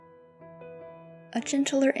A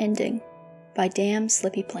Gentler Ending by Damn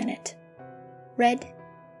Slippy Planet. Read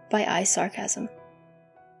by iSarcasm.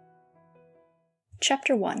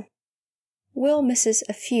 Chapter 1. Will misses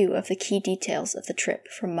a few of the key details of the trip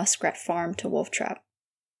from Muskrat Farm to Wolf Trap.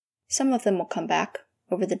 Some of them will come back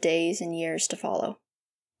over the days and years to follow.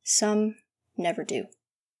 Some never do.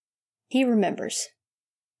 He remembers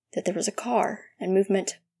that there was a car and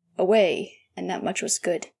movement away, and that much was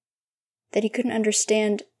good. That he couldn't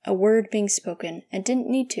understand a word being spoken and didn't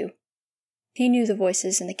need to. He knew the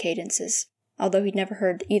voices and the cadences, although he'd never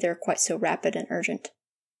heard either quite so rapid and urgent.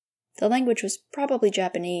 The language was probably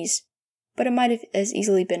Japanese, but it might have as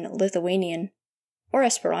easily been Lithuanian, or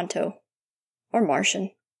Esperanto, or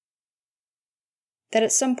Martian. That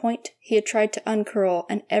at some point he had tried to uncurl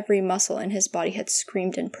and every muscle in his body had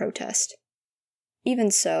screamed in protest. Even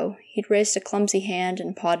so, he'd raised a clumsy hand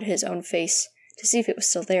and pawed at his own face to see if it was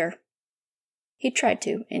still there. He'd tried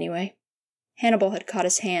to, anyway. Hannibal had caught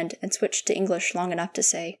his hand and switched to English long enough to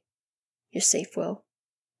say, "You're safe, Will.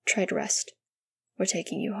 Try to rest. We're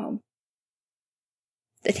taking you home."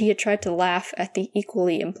 That he had tried to laugh at the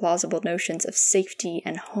equally implausible notions of safety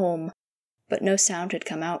and home, but no sound had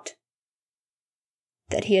come out.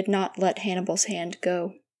 That he had not let Hannibal's hand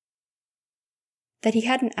go. That he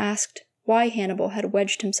hadn't asked why Hannibal had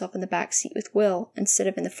wedged himself in the back seat with Will instead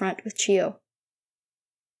of in the front with Chio.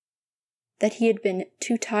 That he had been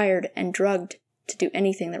too tired and drugged to do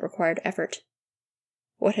anything that required effort.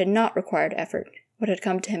 What had not required effort, what had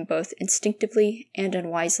come to him both instinctively and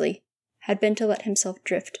unwisely, had been to let himself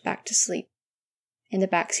drift back to sleep, in the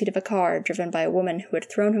back seat of a car driven by a woman who had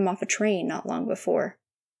thrown him off a train not long before,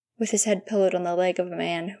 with his head pillowed on the leg of a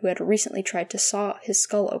man who had recently tried to saw his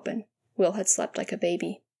skull open. Will had slept like a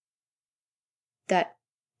baby. That,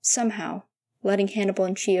 somehow, letting Hannibal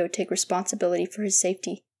and Chio take responsibility for his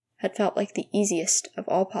safety had felt like the easiest of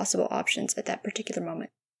all possible options at that particular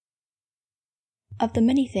moment. Of the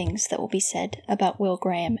many things that will be said about Will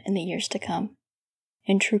Graham in the years to come,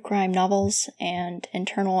 in true crime novels and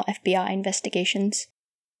internal FBI investigations,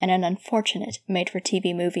 and an unfortunate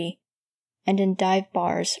made-for-TV movie, and in dive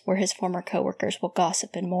bars where his former co-workers will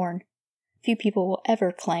gossip and mourn, few people will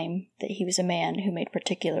ever claim that he was a man who made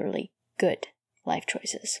particularly good life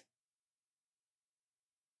choices.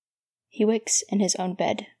 He wakes in his own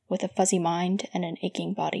bed with a fuzzy mind and an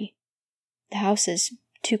aching body. The house is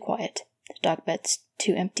too quiet, the dog bed's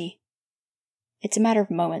too empty. It's a matter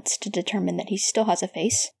of moments to determine that he still has a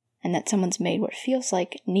face, and that someone's made what feels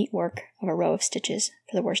like neat work of a row of stitches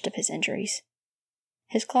for the worst of his injuries.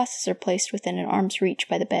 His glasses are placed within an arm's reach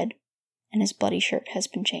by the bed, and his bloody shirt has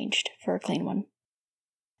been changed for a clean one.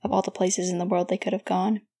 Of all the places in the world they could have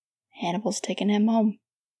gone, Hannibal's taken him home.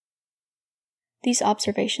 These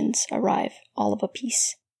observations arrive all of a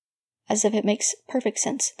piece, as if it makes perfect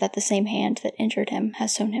sense that the same hand that injured him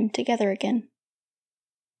has sewn him together again.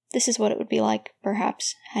 This is what it would be like,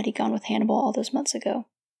 perhaps, had he gone with Hannibal all those months ago.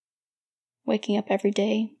 Waking up every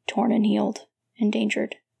day, torn and healed,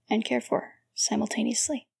 endangered, and cared for,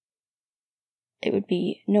 simultaneously. It would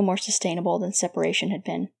be no more sustainable than separation had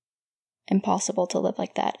been. Impossible to live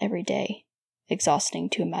like that every day, exhausting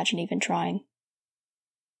to imagine even trying.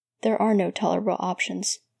 There are no tolerable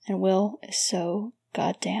options, and Will is so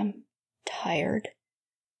goddamn tired.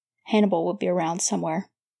 Hannibal would be around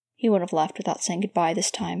somewhere. He would have left without saying goodbye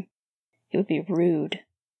this time. It would be rude.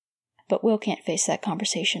 But Will can't face that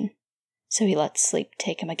conversation, so he lets sleep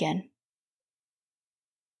take him again.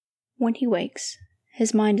 When he wakes,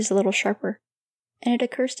 his mind is a little sharper, and it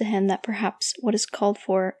occurs to him that perhaps what is called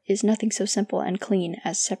for is nothing so simple and clean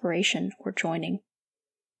as separation or joining.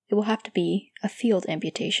 It will have to be a field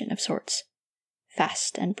amputation of sorts,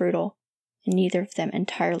 fast and brutal, and neither of them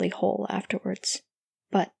entirely whole afterwards,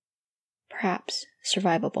 but perhaps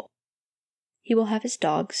survivable. He will have his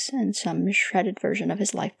dogs and some shredded version of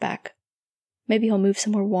his life back. Maybe he'll move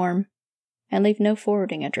somewhere warm and leave no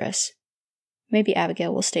forwarding address. Maybe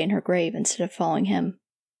Abigail will stay in her grave instead of following him.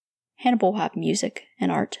 Hannibal will have music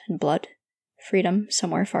and art and blood, freedom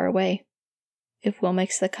somewhere far away. If Will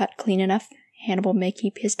makes the cut clean enough, Hannibal may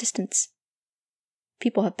keep his distance.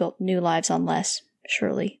 People have built new lives on less,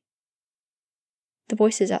 surely. The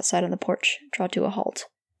voices outside on the porch draw to a halt.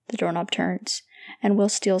 The doorknob turns, and Will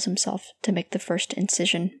steels himself to make the first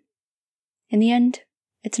incision. In the end,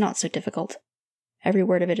 it's not so difficult. Every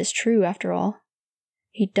word of it is true, after all.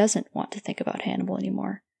 He doesn't want to think about Hannibal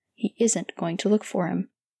anymore. He isn't going to look for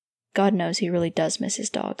him. God knows he really does miss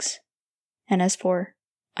his dogs. And as for,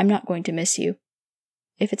 "I'm not going to miss you,"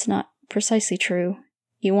 if it's not precisely true,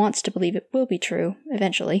 he wants to believe it will be true,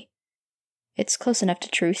 eventually. It's close enough to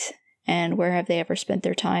truth, and where have they ever spent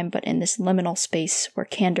their time but in this liminal space where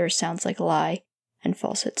candor sounds like a lie, and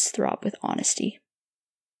falsehoods throb with honesty.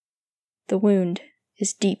 The wound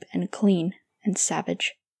is deep and clean and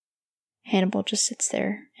savage. Hannibal just sits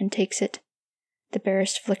there and takes it, the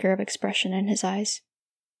barest flicker of expression in his eyes.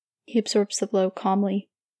 He absorbs the blow calmly,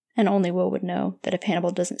 and only Will would know that if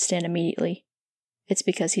Hannibal doesn't stand immediately, it's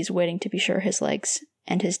because he's waiting to be sure his legs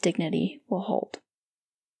and his dignity will hold.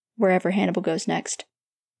 Wherever Hannibal goes next,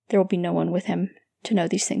 there will be no one with him to know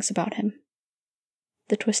these things about him.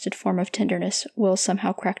 The twisted form of tenderness Will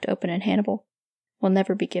somehow cracked open in Hannibal will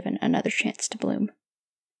never be given another chance to bloom.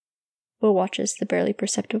 Will watches the barely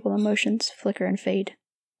perceptible emotions flicker and fade,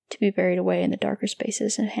 to be buried away in the darker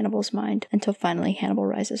spaces in Hannibal's mind until finally Hannibal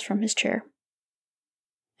rises from his chair.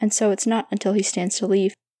 And so it's not until he stands to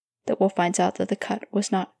leave that Will finds out that the cut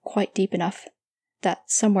was not quite deep enough, that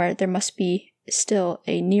somewhere there must be still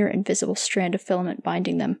a near invisible strand of filament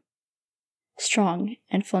binding them, strong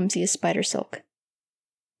and flimsy as spider silk.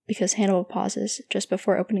 Because Hannibal pauses just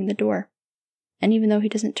before opening the door, and even though he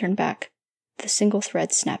doesn't turn back, the single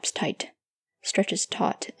thread snaps tight, stretches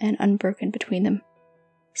taut and unbroken between them,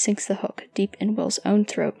 sinks the hook deep in Will's own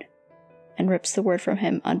throat, and rips the word from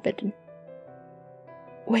him unbidden.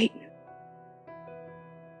 Wait.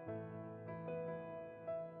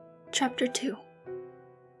 Chapter 2.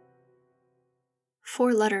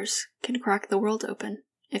 4 letters can crack the world open,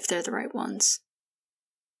 if they're the right ones.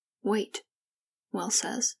 Wait, Will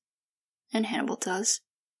says, and Hannibal does.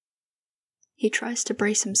 He tries to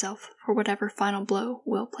brace himself for whatever final blow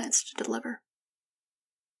Will plans to deliver.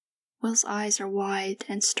 Will's eyes are wide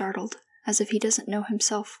and startled, as if he doesn't know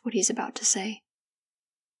himself what he's about to say.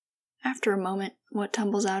 After a moment, what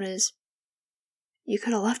tumbles out is, "You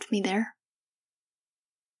could have left me there."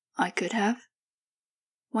 "I could have.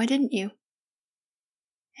 Why didn't you?"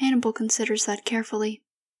 Hannibal considers that carefully.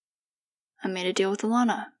 "I made a deal with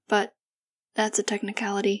Alana, but that's a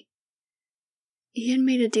technicality." He had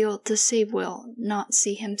made a deal to save Will, not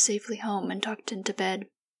see him safely home and tucked into bed.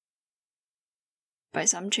 "By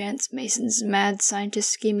some chance Mason's mad scientist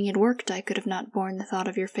scheming had worked, I could have not borne the thought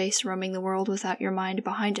of your face roaming the world without your mind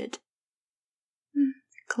behind it."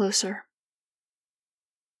 Closer.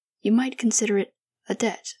 "You might consider it a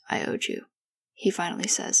debt I owed you," he finally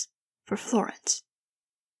says, "for Florence."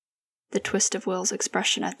 The twist of Will's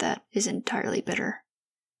expression at that is entirely bitter.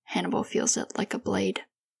 Hannibal feels it like a blade.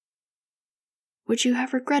 "Would you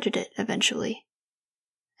have regretted it eventually?"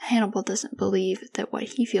 Hannibal doesn't believe that what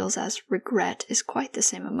he feels as regret is quite the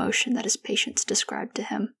same emotion that his patients described to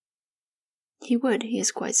him. He would, he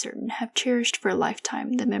is quite certain, have cherished for a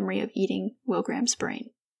lifetime the memory of eating Will Graham's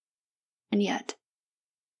brain. And yet,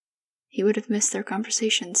 he would have missed their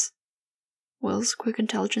conversations, Will's quick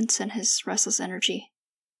intelligence and his restless energy.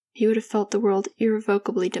 He would have felt the world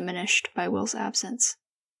irrevocably diminished by Will's absence.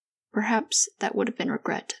 Perhaps that would have been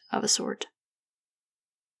regret of a sort.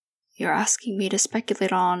 "You're asking me to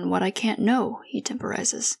speculate on what I can't know," he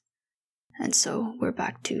temporizes. "And so we're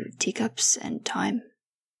back to teacups and time."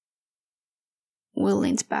 Will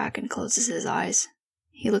leans back and closes his eyes.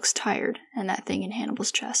 He looks tired, and that thing in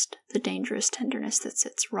Hannibal's chest, the dangerous tenderness that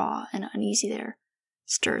sits raw and uneasy there,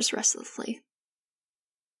 stirs restlessly.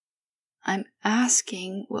 "I'm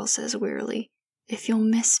asking," Will says wearily, "if you'll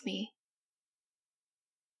miss me."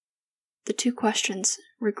 The two questions,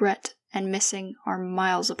 regret and missing, are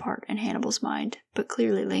miles apart in Hannibal's mind, but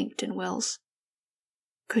clearly linked in Will's.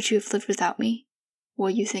 "Could you have lived without me?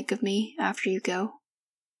 Will you think of me after you go?"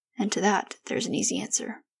 And to that, there's an easy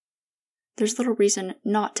answer. There's little reason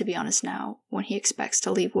not to be honest now, when he expects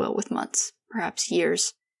to leave Will with months, perhaps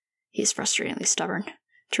years, he is frustratingly stubborn,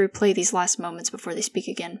 to replay these last moments before they speak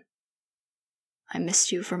again. "I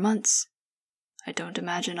missed you for months. I don't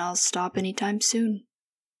imagine I'll stop any time soon."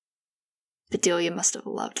 Bedelia must have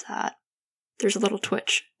loved that. There's a little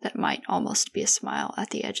twitch that might almost be a smile at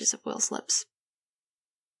the edges of Will's lips.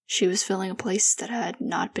 She was filling a place that had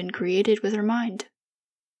not been created with her mind.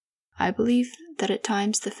 I believe that at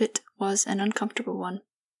times the fit was an uncomfortable one.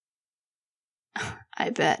 "I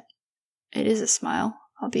bet. It is a smile,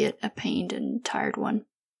 albeit a pained and tired one.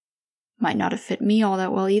 Might not have fit me all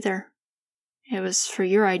that well either. It was for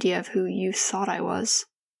your idea of who you thought I was."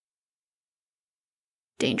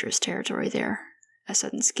 Dangerous territory there, a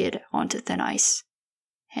sudden skid onto thin ice.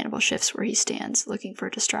 Hannibal shifts where he stands, looking for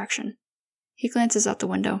a distraction. He glances out the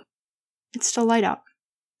window. It's still light out.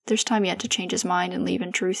 There's time yet to change his mind and leave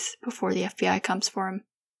in truth before the FBI comes for him,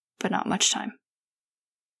 but not much time.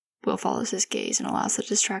 Will follows his gaze and allows the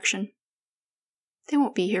distraction. "They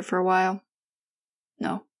won't be here for a while."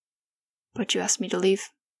 "No, but you asked me to leave."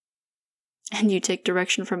 "And you take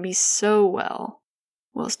direction from me so well."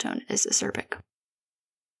 Will's tone is acerbic.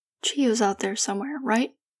 "Chio's out there somewhere,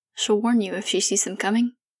 right? She'll warn you if she sees them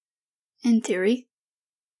coming. In theory.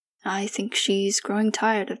 I think she's growing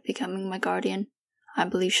tired of becoming my guardian. I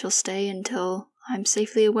believe she'll stay until I'm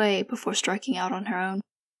safely away before striking out on her own.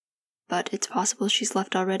 But it's possible she's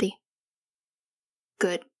left already.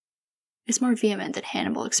 Good. It's more vehement than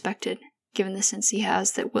Hannibal expected, given the sense he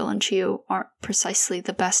has that Will and Chio aren't precisely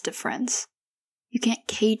the best of friends. You can't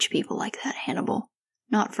cage people like that, Hannibal.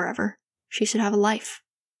 Not forever. She should have a life.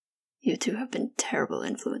 You two have been terrible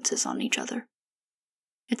influences on each other.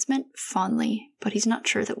 It's meant fondly, but he's not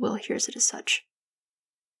sure that Will hears it as such.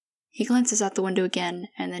 He glances out the window again,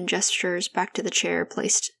 and then gestures back to the chair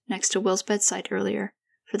placed next to Will's bedside earlier,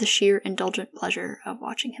 for the sheer indulgent pleasure of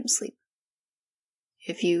watching him sleep.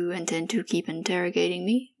 If you intend to keep interrogating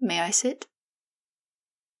me, may I sit?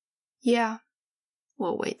 Yeah.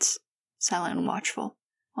 Will waits, silent and watchful,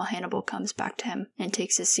 while Hannibal comes back to him and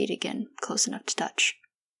takes his seat again, close enough to touch,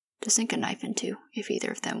 to sink a knife into, if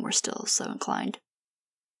either of them were still so inclined.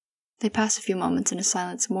 They pass a few moments in a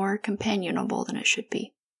silence more companionable than it should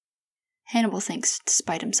be. Hannibal thinks,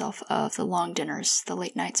 despite himself, of the long dinners, the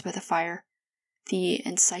late nights by the fire, the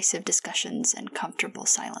incisive discussions and comfortable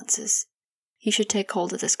silences. He should take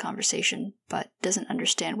hold of this conversation, but doesn't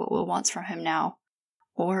understand what Will wants from him now,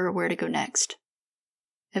 or where to go next.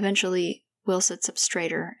 Eventually, Will sits up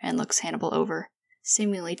straighter and looks Hannibal over,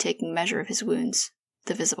 seemingly taking measure of his wounds,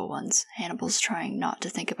 the visible ones. Hannibal's trying not to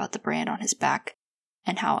think about the brand on his back,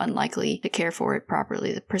 and how unlikely to care for it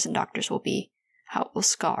properly the prison doctors will be, how it will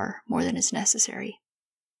scar more than is necessary.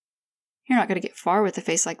 You're not going to get far with a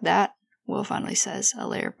face like that, Will finally says, a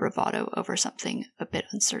layer of bravado over something a bit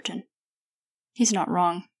uncertain. He's not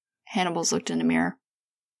wrong. Hannibal's looked in the mirror.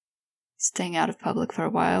 Staying out of public for a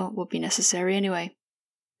while will be necessary anyway.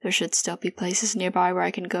 There should still be places nearby where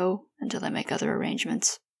I can go until I make other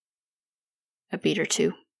arrangements. A beat or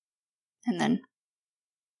two. And then...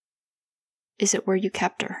 Is it where you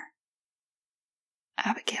kept her?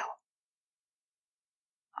 Abigail.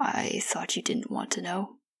 I thought you didn't want to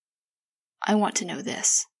know. I want to know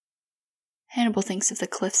this. Hannibal thinks of the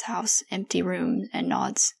Cliff's house, empty room, and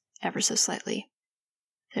nods, ever so slightly.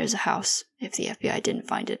 There's a house, if the FBI didn't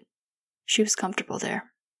find it. She was comfortable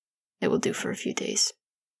there. It will do for a few days.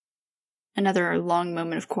 Another long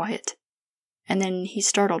moment of quiet. And then he's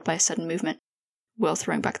startled by a sudden movement. Will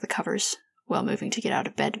throwing back the covers, Will moving to get out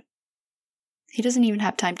of bed. He doesn't even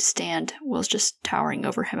have time to stand. Will's just towering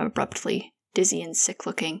over him abruptly, dizzy and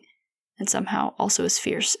sick-looking, and somehow also as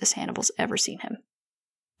fierce as Hannibal's ever seen him.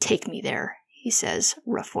 Take me there, he says,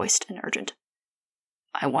 rough-voiced and urgent.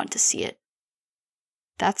 I want to see it.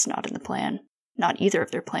 That's not in the plan. Not either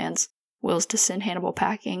of their plans. Will's to send Hannibal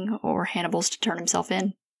packing, or Hannibal's to turn himself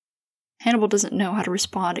in. Hannibal doesn't know how to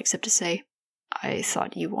respond except to say, I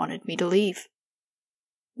thought you wanted me to leave.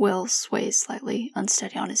 Will sways slightly,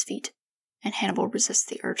 unsteady on his feet, and Hannibal resists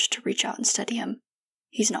the urge to reach out and steady him.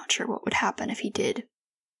 He's not sure what would happen if he did.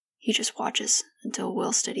 He just watches until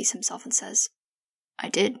Will steadies himself and says, I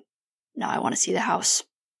did. Now I want to see the house.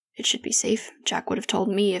 It should be safe. Jack would have told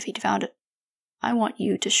me if he'd found it. I want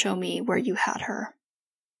you to show me where you had her.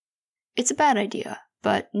 It's a bad idea,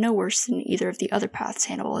 but no worse than either of the other paths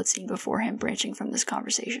Hannibal had seen before him branching from this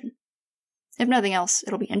conversation. If nothing else,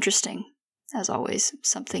 it'll be interesting. As always,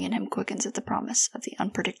 something in him quickens at the promise of the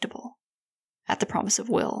unpredictable. At the promise of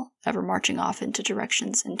Will ever marching off into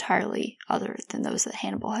directions entirely other than those that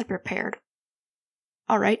Hannibal had prepared.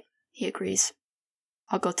 All right, he agrees.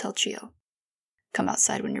 I'll go tell Chio. Come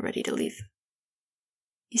outside when you're ready to leave.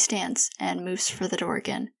 He stands and moves for the door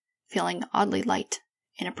again, feeling oddly light,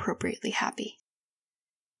 inappropriately happy.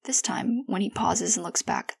 This time, when he pauses and looks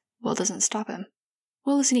back, Will doesn't stop him.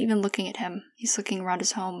 Will isn't even looking at him. He's looking around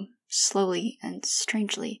his home, slowly and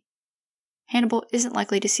strangely. Hannibal isn't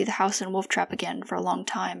likely to see the house in Wolf Trap again for a long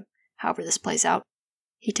time, however this plays out.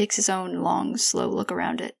 He takes his own long, slow look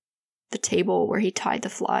around it. The table where he tied the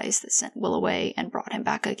flies that sent Will away and brought him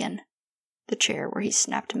back again. The chair where he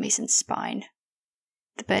snapped Mason's spine.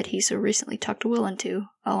 The bed he so recently tucked Will into,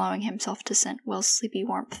 allowing himself to scent Will's sleepy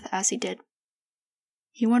warmth as he did.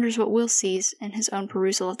 He wonders what Will sees in his own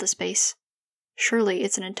perusal of the space. Surely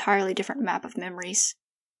it's an entirely different map of memories,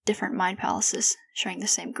 different mind palaces, sharing the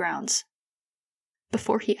same grounds.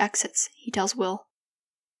 Before he exits, he tells Will,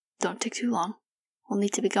 Don't take too long. We'll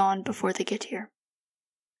need to be gone before they get here.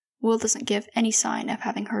 Will doesn't give any sign of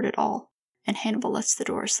having heard it all, and Hannibal lets the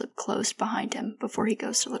door slip closed behind him before he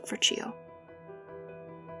goes to look for Chio.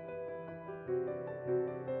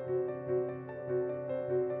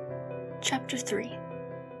 Chapter 3.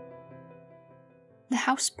 The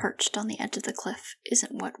house perched on the edge of the cliff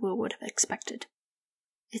isn't what Will would have expected.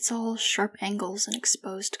 It's all sharp angles and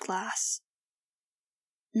exposed glass.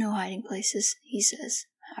 No hiding places, he says,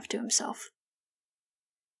 half to himself.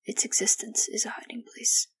 Its existence is a hiding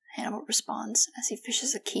place, Hannibal responds as he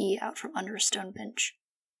fishes a key out from under a stone bench.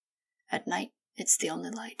 At night, it's the only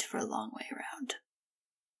light for a long way around.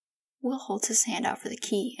 Will holds his hand out for the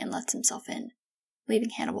key and lets himself in, leaving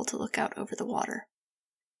Hannibal to look out over the water.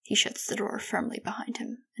 He shuts the door firmly behind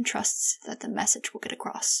him and trusts that the message will get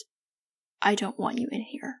across. I don't want you in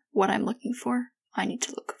here. What I'm looking for, I need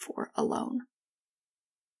to look for alone.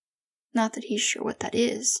 Not that he's sure what that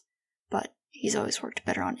is, but he's always worked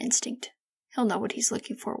better on instinct. He'll know what he's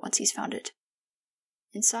looking for once he's found it.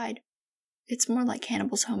 Inside, it's more like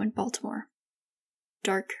Hannibal's home in Baltimore.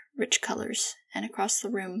 Dark, rich colors, and across the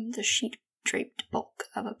room the sheet-draped bulk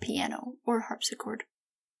of a piano or harpsichord.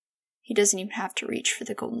 He doesn't even have to reach for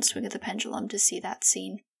the golden swing of the pendulum to see that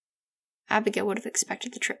scene. Abigail would have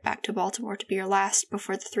expected the trip back to Baltimore to be her last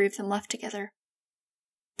before the three of them left together.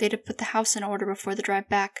 They'd have put the house in order before the drive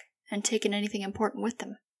back, and taken anything important with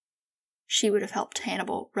them. She would have helped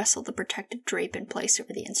Hannibal wrestle the protective drape in place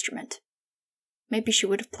over the instrument. Maybe she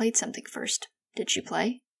would have played something first. Did she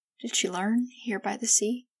play? Did she learn, here by the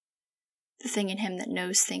sea? The thing in him that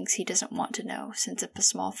knows things he doesn't want to know sends up a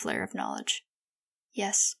small flare of knowledge.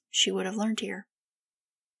 Yes, she would have learned here.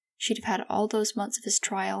 She'd have had all those months of his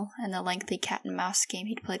trial and the lengthy cat-and-mouse game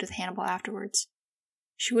he'd played with Hannibal afterwards.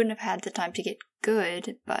 She wouldn't have had the time to get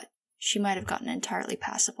good, but she might have gotten entirely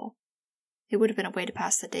passable. It would have been a way to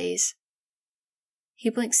pass the days. He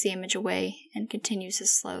blinks the image away and continues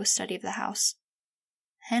his slow study of the house.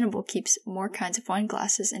 Hannibal keeps more kinds of wine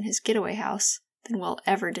glasses in his getaway house than Will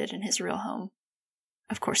ever did in his real home.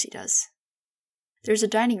 Of course he does. There's a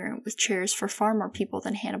dining room with chairs for far more people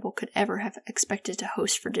than Hannibal could ever have expected to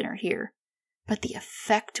host for dinner here, but the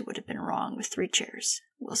effect would have been wrong with 3 chairs,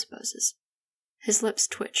 Will supposes. His lips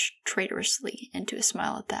twitch traitorously into a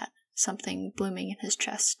smile at that, something blooming in his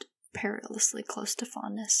chest, perilously close to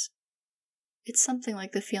fondness. It's something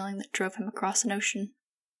like the feeling that drove him across an ocean.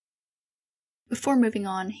 Before moving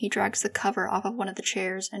on, he drags the cover off of one of the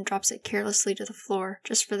chairs and drops it carelessly to the floor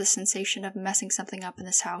just for the sensation of messing something up in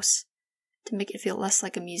this house, to make it feel less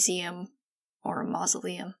like a museum or a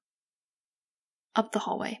mausoleum. Up the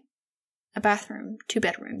hallway. A bathroom, 2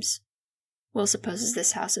 bedrooms. Will supposes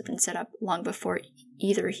this house had been set up long before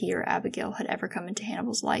either he or Abigail had ever come into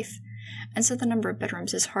Hannibal's life, and so the number of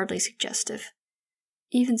bedrooms is hardly suggestive.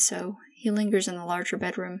 Even so, he lingers in the larger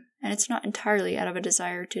bedroom, and it's not entirely out of a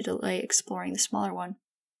desire to delay exploring the smaller one.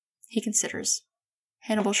 He considers.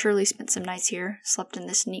 Hannibal surely spent some nights here, slept in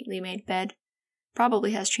this neatly made bed,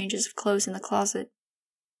 probably has changes of clothes in the closet.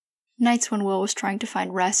 Nights when Will was trying to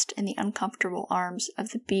find rest in the uncomfortable arms of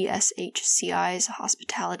the BSHCI's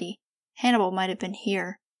hospitality, Hannibal might have been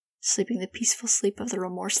here, sleeping the peaceful sleep of the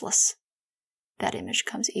remorseless. That image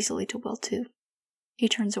comes easily to Will, too. He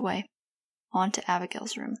turns away. On to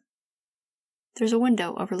Abigail's room. There's a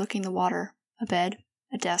window overlooking the water, a bed,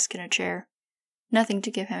 a desk, and a chair. Nothing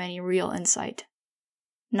to give him any real insight.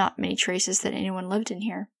 Not many traces that anyone lived in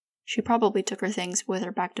here. She probably took her things with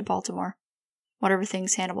her back to Baltimore, whatever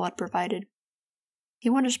things Hannibal had provided. He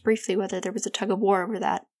wonders briefly whether there was a tug-of-war over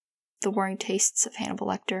that, the warring tastes of Hannibal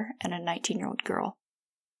Lecter and a 19-year-old girl.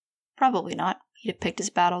 Probably not. He'd have picked his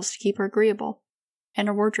battles to keep her agreeable, and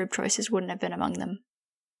her wardrobe choices wouldn't have been among them.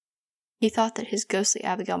 He thought that his ghostly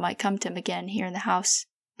Abigail might come to him again here in the house,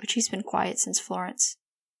 but she's been quiet since Florence.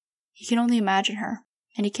 He can only imagine her,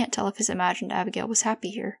 and he can't tell if his imagined Abigail was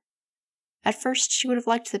happy here. At first, she would have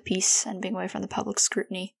liked the peace and being away from the public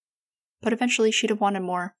scrutiny, but eventually she'd have wanted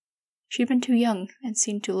more. She'd been too young and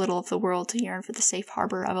seen too little of the world to yearn for the safe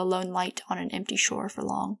harbor of a lone light on an empty shore for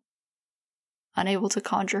long. Unable to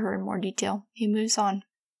conjure her in more detail, he moves on.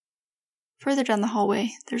 Further down the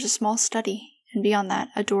hallway, there's a small study, and beyond that,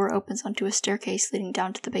 a door opens onto a staircase leading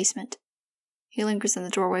down to the basement. He lingers in the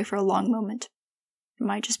doorway for a long moment. It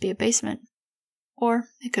might just be a basement. Or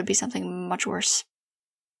it could be something much worse.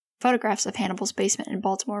 Photographs of Hannibal's basement in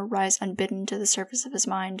Baltimore rise unbidden to the surface of his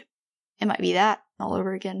mind. It might be that, all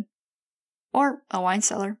over again. Or a wine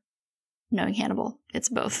cellar. Knowing Hannibal, it's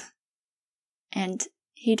both. And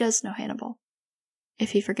he does know Hannibal.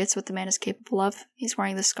 If he forgets what the man is capable of, he's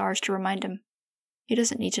wearing the scars to remind him. He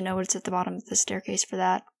doesn't need to know what's at the bottom of the staircase for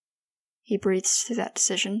that. He breathes through that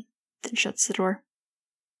decision, then shuts the door.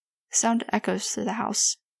 The sound echoes through the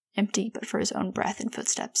house, empty but for his own breath and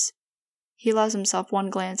footsteps. He allows himself one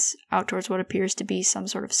glance out towards what appears to be some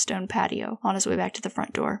sort of stone patio on his way back to the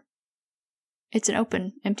front door. It's an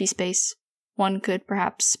open, empty space. One could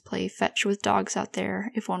perhaps play fetch with dogs out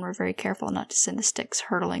there if one were very careful not to send the sticks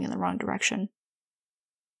hurtling in the wrong direction.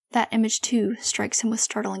 That image, too, strikes him with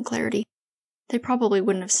startling clarity. They probably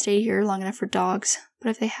wouldn't have stayed here long enough for dogs, but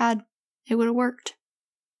if they had, it would have worked.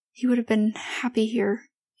 He would have been happy here,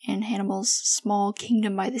 in Hannibal's small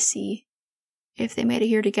kingdom by the sea, if they made it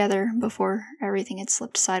here together before everything had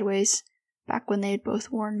slipped sideways, back when they had both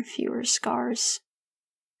worn fewer scars.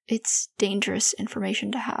 It's dangerous information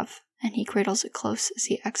to have, and he cradles it close as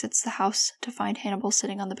he exits the house to find Hannibal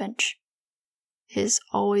sitting on the bench. His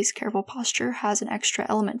always careful posture has an extra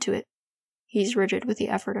element to it. He's rigid with the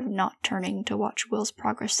effort of not turning to watch Will's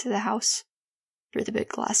progress through the house, through the big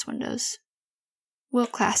glass windows. Will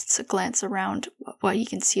casts a glance around what he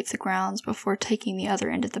can see of the grounds before taking the other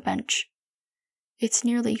end of the bench. It's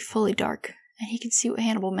nearly fully dark, and he can see what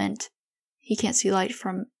Hannibal meant. He can't see light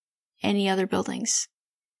from any other buildings.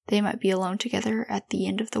 They might be alone together at the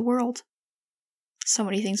end of the world. So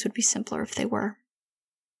many things would be simpler if they were.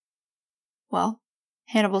 Well,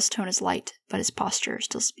 Hannibal's tone is light, but his posture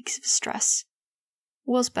still speaks of stress.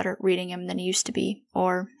 Will's better at reading him than he used to be,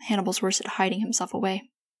 or Hannibal's worse at hiding himself away.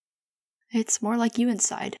 It's more like you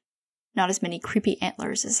inside. Not as many creepy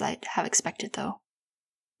antlers as I'd have expected, though.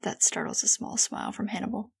 That startles a small smile from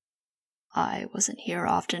Hannibal. I wasn't here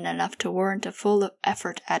often enough to warrant a full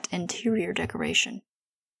effort at interior decoration.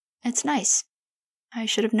 It's nice. I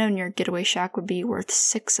should have known your getaway shack would be worth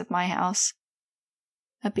 6 of my house.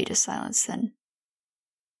 A beat of silence, then.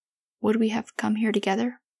 Would we have come here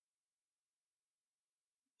together?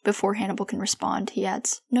 Before Hannibal can respond, he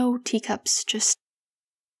adds, No teacups, just...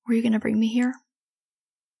 Were you going to bring me here?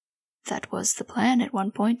 That was the plan at one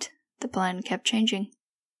point. The plan kept changing.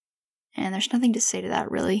 And there's nothing to say to that,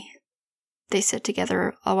 really. They sit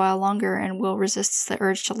together a while longer, and Will resists the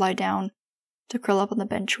urge to lie down, to curl up on the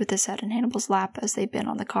bench with his head in Hannibal's lap as they've been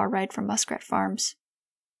on the car ride from Muskrat Farms.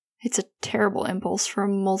 It's a terrible impulse for a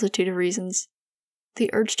multitude of reasons. The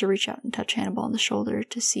urge to reach out and touch Hannibal on the shoulder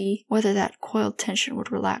to see whether that coiled tension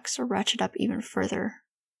would relax or ratchet up even further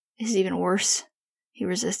is even worse. He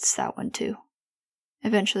resists that one too.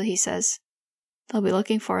 Eventually he says, They'll be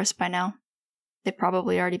looking for us by now. They've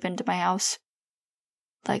probably already been to my house.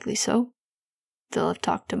 Likely so. They'll have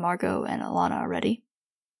talked to Margot and Alana already.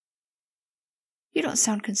 You don't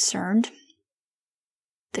sound concerned.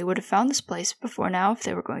 They would have found this place before now if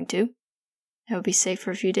they were going to. It would be safe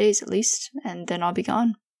for a few days at least, and then I'll be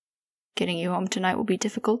gone. Getting you home tonight will be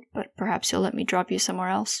difficult, but perhaps you'll let me drop you somewhere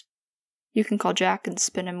else. You can call Jack and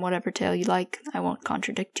spin him whatever tale you like. I won't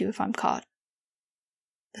contradict you if I'm caught.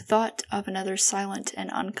 The thought of another silent and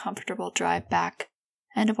uncomfortable drive back,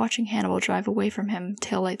 and of watching Hannibal drive away from him,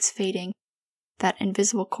 taillights fading, that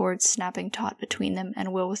invisible cord snapping taut between them,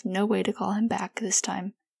 and Will with no way to call him back this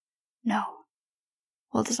time. No.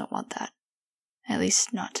 Will doesn't want that. At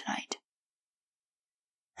least not tonight.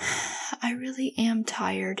 I really am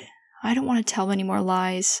tired. I don't want to tell any more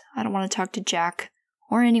lies. I don't want to talk to Jack,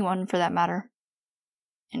 or anyone for that matter.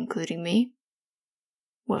 Including me?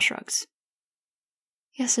 Will shrugs.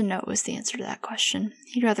 Yes and no is the answer to that question.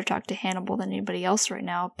 He'd rather talk to Hannibal than anybody else right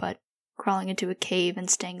now, but crawling into a cave and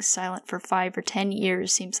staying silent for 5 or 10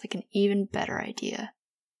 years seems like an even better idea.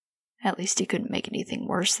 At least he couldn't make anything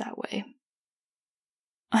worse that way.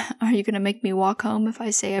 Are you going to make me walk home if I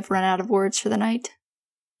say I've run out of words for the night?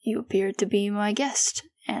 You appeared to be my guest,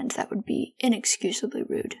 and that would be inexcusably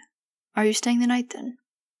rude. Are you staying the night, then?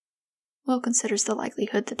 Will considers the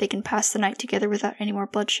likelihood that they can pass the night together without any more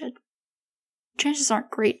bloodshed. Chances aren't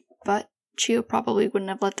great, but Chio probably wouldn't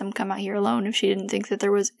have let them come out here alone if she didn't think that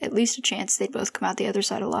there was at least a chance they'd both come out the other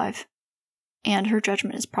side alive. And her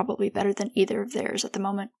judgment is probably better than either of theirs at the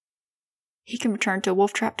moment. He can return to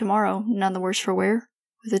Wolf Trap tomorrow, none the worse for wear,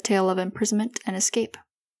 with a tale of imprisonment and escape.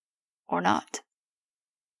 Or not.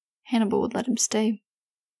 Hannibal would let him stay.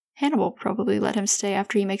 Hannibal probably let him stay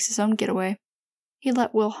after he makes his own getaway. He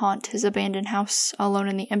let Will haunt his abandoned house, alone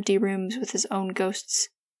in the empty rooms with his own ghosts.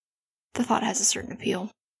 The thought has a certain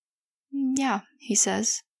appeal. Yeah, he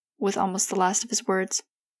says, with almost the last of his words.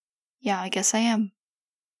 Yeah, I guess I am.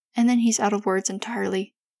 And then he's out of words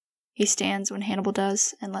entirely. He stands when Hannibal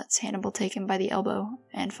does, and lets Hannibal take him by the elbow,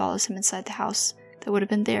 and follows him inside the house that would have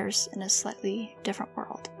been theirs in a slightly different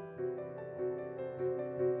world.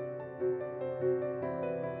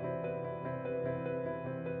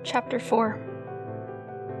 Chapter 4.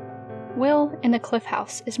 Will in the Cliff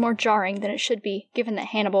House is more jarring than it should be, given that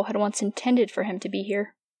Hannibal had once intended for him to be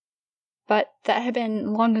here. But that had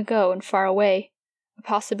been long ago and far away, a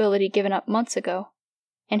possibility given up months ago,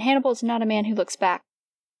 and Hannibal is not a man who looks back.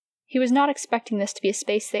 He was not expecting this to be a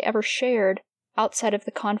space they ever shared outside of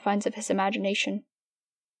the confines of his imagination.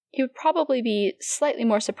 He would probably be slightly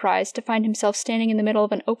more surprised to find himself standing in the middle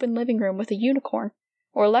of an open living room with a unicorn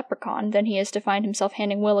or a leprechaun than he is to find himself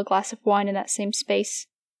handing Will a glass of wine in that same space.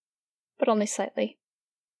 but only slightly.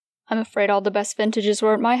 "I'm afraid all the best vintages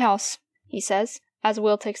were at my house," he says, as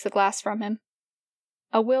Will takes the glass from him.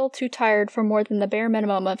 A Will too tired for more than the bare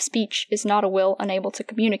minimum of speech is not a Will unable to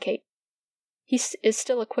communicate. He is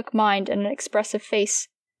still a quick mind and an expressive face,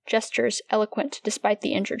 gestures eloquent despite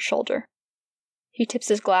the injured shoulder. He tips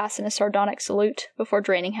his glass in a sardonic salute before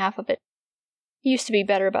draining half of it. He used to be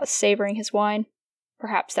better about savoring his wine.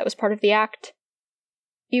 Perhaps that was part of the act.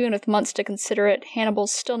 Even with months to consider it,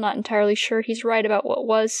 Hannibal's still not entirely sure he's right about what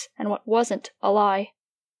was and what wasn't a lie.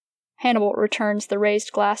 Hannibal returns the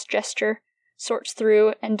raised glass gesture, sorts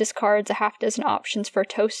through and discards a half-dozen options for a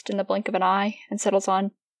toast in the blink of an eye, and settles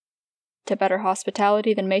on, "To better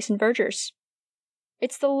hospitality than Mason Verger's."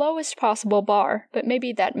 It's the lowest possible bar, but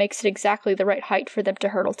maybe that makes it exactly the right height for them to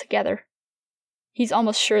hurdle together. He's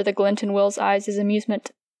almost sure the glint in Will's eyes is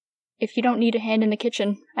amusement. "If you don't need a hand in the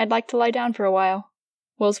kitchen, I'd like to lie down for a while."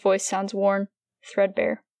 Will's voice sounds worn,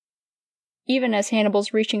 threadbare. Even as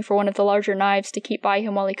Hannibal's reaching for one of the larger knives to keep by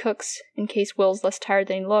him while he cooks, in case Will's less tired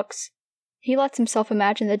than he looks, he lets himself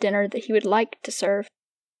imagine the dinner that he would like to serve.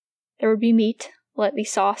 There would be meat, lightly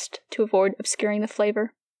sauced, to avoid obscuring the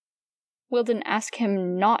flavor. Will didn't ask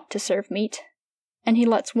him not to serve meat, and he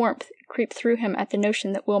lets warmth creep through him at the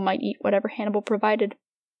notion that Will might eat whatever Hannibal provided.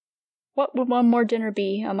 What would one more dinner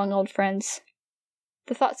be among old friends?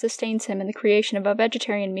 The thought sustains him in the creation of a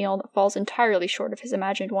vegetarian meal that falls entirely short of his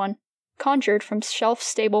imagined one, conjured from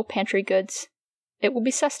shelf-stable pantry goods. It will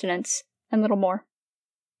be sustenance, and little more.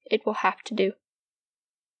 It will have to do.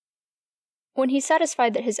 When he's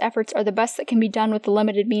satisfied that his efforts are the best that can be done with the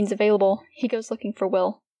limited means available, he goes looking for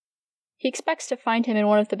Will. He expects to find him in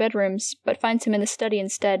one of the bedrooms, but finds him in the study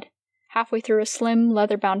instead, halfway through a slim,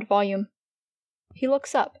 leather-bound volume. He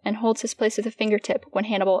looks up and holds his place at the fingertip when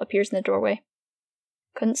Hannibal appears in the doorway.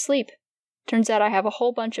 "Couldn't sleep. Turns out I have a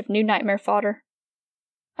whole bunch of new nightmare fodder."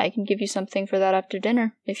 "I can give you something for that after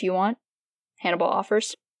dinner, if you want," Hannibal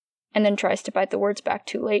offers, and then tries to bite the words back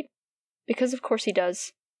too late. Because of course he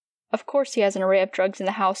does. Of course he has an array of drugs in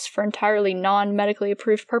the house for entirely non-medically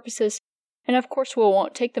approved purposes, and of course Will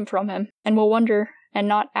won't take them from him, and will wonder, and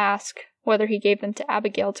not ask, whether he gave them to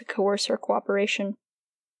Abigail to coerce her cooperation.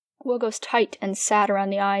 Will goes tight and sad around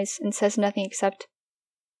the eyes, and says nothing except,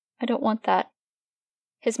 "I don't want that."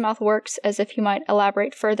 His mouth works as if he might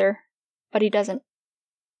elaborate further, but he doesn't.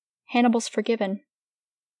 Hannibal's forgiven.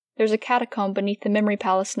 There's a catacomb beneath the memory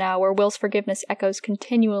palace now where Will's forgiveness echoes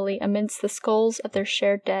continually amidst the skulls of their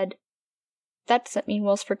shared dead. That doesn't mean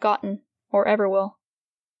Will's forgotten, or ever will.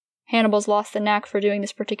 Hannibal's lost the knack for doing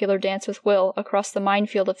this particular dance with Will across the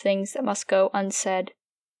minefield of things that must go unsaid.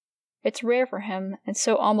 It's rare for him, and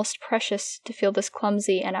so almost precious, to feel this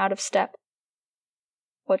clumsy and out of step.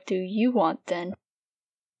 "What do you want, then?"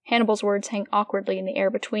 Hannibal's words hang awkwardly in the air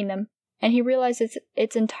between them, and he realizes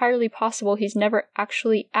it's entirely possible he's never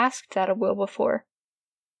actually asked that of Will before.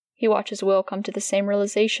 He watches Will come to the same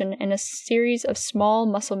realization in a series of small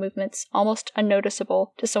muscle movements almost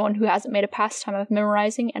unnoticeable to someone who hasn't made a pastime of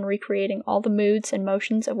memorizing and recreating all the moods and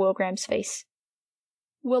motions of Will Graham's face.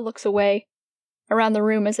 Will looks away, around the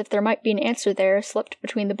room as if there might be an answer there slipped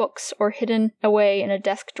between the books or hidden away in a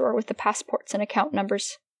desk drawer with the passports and account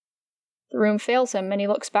numbers. The room fails him, and he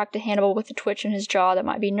looks back to Hannibal with a twitch in his jaw that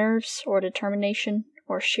might be nerves, or determination,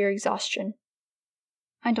 or sheer exhaustion.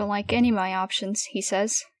 "I don't like any of my options," he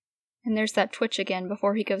says, and there's that twitch again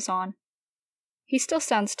before he goes on. He still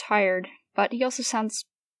sounds tired, but he also sounds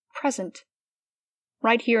present.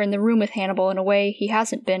 Right here in the room with Hannibal in a way he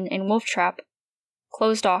hasn't been in Wolf Trap.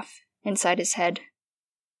 Closed off, inside his head.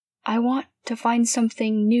 "I want to find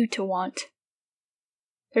something new to want."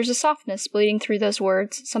 There's a softness bleeding through those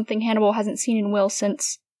words, something Hannibal hasn't seen in Will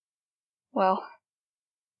since, well,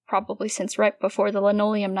 probably since right before the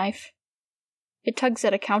linoleum knife. It tugs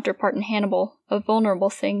at a counterpart in Hannibal, a vulnerable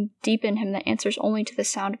thing deep in him that answers only to the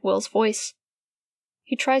sound of Will's voice.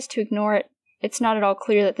 He tries to ignore it. It's not at all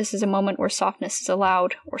clear that this is a moment where softness is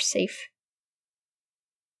allowed or safe.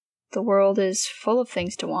 "The world is full of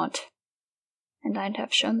things to want, and I'd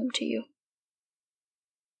have shown them to you.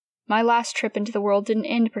 My last trip into the world didn't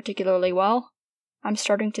end particularly well. I'm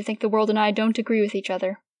starting to think the world and I don't agree with each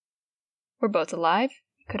other. We're both alive.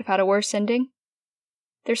 Could have had a worse ending.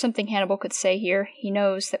 There's something Hannibal could say here, he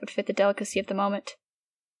knows, that would fit the delicacy of the moment.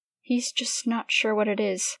 He's just not sure what it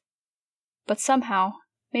is. But somehow,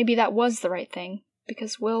 maybe that was the right thing,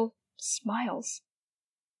 because Will smiles.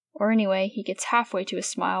 Or anyway, he gets halfway to a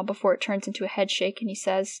smile before it turns into a headshake and he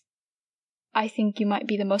says, "I think you might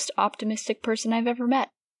be the most optimistic person I've ever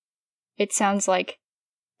met." It sounds like,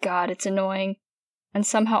 God, it's annoying, and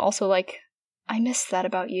somehow also like, I miss that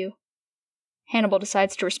about you. Hannibal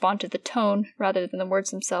decides to respond to the tone rather than the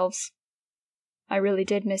words themselves. I really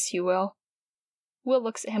did miss you, Will. Will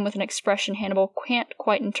looks at him with an expression Hannibal can't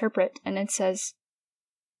quite interpret, and then says,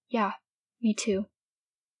 Yeah, me too.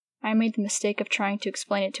 I made the mistake of trying to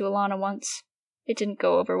explain it to Alana once. It didn't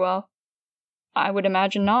go over well. I would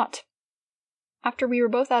imagine not. After we were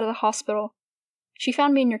both out of the hospital, she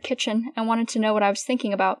found me in your kitchen and wanted to know what I was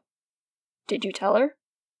thinking about. Did you tell her?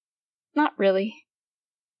 Not really.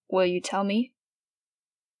 Will you tell me?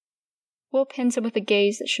 Will pins him with a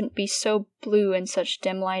gaze that shouldn't be so blue in such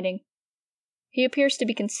dim lighting. He appears to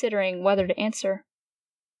be considering whether to answer.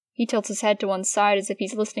 He tilts his head to one side as if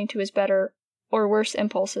he's listening to his better or worse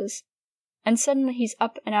impulses, and suddenly he's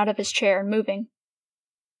up and out of his chair and moving.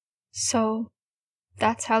 So,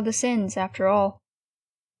 that's how this ends, after all.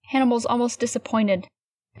 Hannibal's almost disappointed.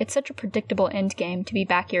 It's such a predictable endgame to be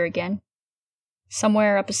back here again.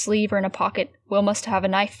 Somewhere up a sleeve or in a pocket, Will must have a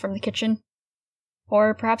knife from the kitchen.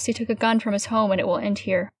 Or perhaps he took a gun from his home and it will end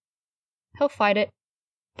here. He'll fight it,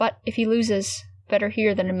 but if he loses, better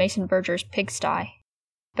here than in Mason Verger's pigsty.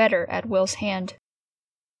 Better at Will's hand.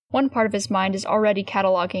 One part of his mind is already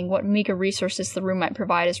cataloging what meager resources the room might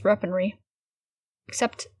provide as weaponry.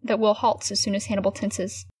 Except that Will halts as soon as Hannibal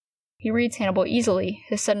tenses. He reads Hannibal easily,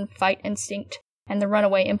 his sudden fight instinct, and the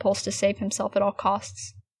runaway impulse to save himself at all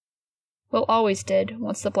costs. Will always did,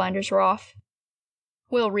 once the blinders were off.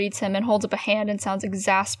 Will reads him and holds up a hand and sounds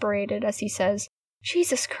exasperated as he says,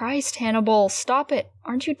 Jesus Christ, Hannibal, stop it!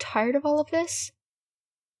 Aren't you tired of all of this?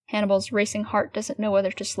 Hannibal's racing heart doesn't know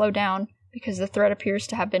whether to slow down, because the threat appears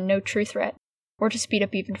to have been no true threat, or to speed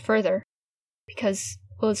up even further, because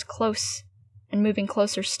Will is close, and moving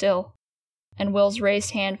closer still, and Will's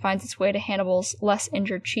raised hand finds its way to Hannibal's less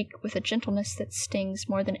injured cheek with a gentleness that stings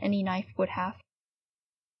more than any knife would have.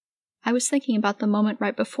 I was thinking about the moment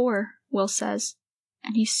right before, Will says,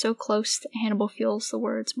 and he's so close that Hannibal feels the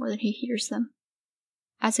words more than he hears them,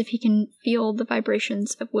 as if he can feel the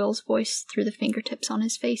vibrations of Will's voice through the fingertips on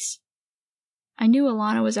his face. I knew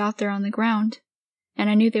Alana was out there on the ground, and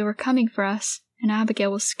I knew they were coming for us, and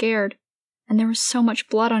Abigail was scared, and there was so much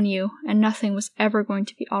blood on you, and nothing was ever going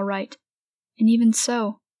to be all right. And even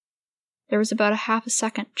so, there was about a half a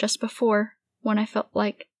second just before when I felt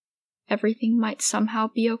like everything might somehow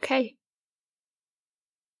be okay.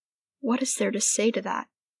 What is there to say to that?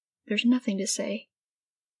 There's nothing to say.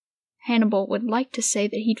 Hannibal would like to say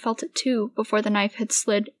that he'd felt it too before the knife had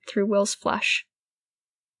slid through Will's flesh.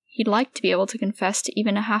 He'd like to be able to confess to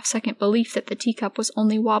even a half-second belief that the teacup was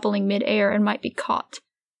only wobbling mid-air and might be caught.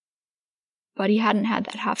 But he hadn't had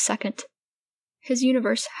that half-second. His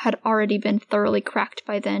universe had already been thoroughly cracked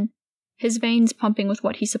by then, his veins pumping with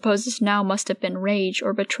what he supposes now must have been rage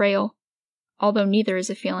or betrayal, although neither is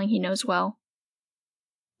a feeling he knows well.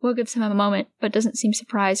 Will gives him a moment, but doesn't seem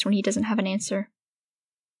surprised when he doesn't have an answer.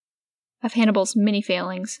 Of Hannibal's many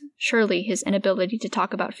failings, surely his inability to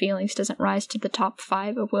talk about feelings doesn't rise to the top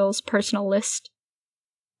 5 of Will's personal list.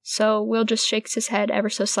 So Will just shakes his head ever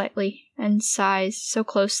so slightly, and sighs so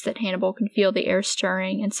close that Hannibal can feel the air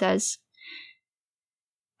stirring, and says,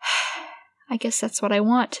 I guess that's what I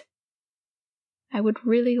want. I would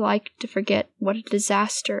really like to forget what a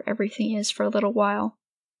disaster everything is for a little while,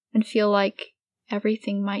 and feel like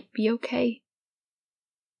everything might be okay.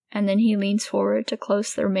 And then he leans forward to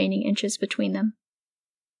close the remaining inches between them.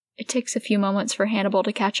 It takes a few moments for Hannibal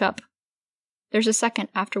to catch up. There's a second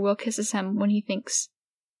after Will kisses him when he thinks.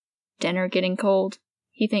 Dinner getting cold,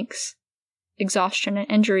 he thinks. Exhaustion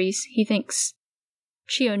and injuries, he thinks.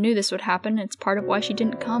 Chio knew this would happen, it's part of why she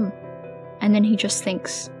didn't come. And then he just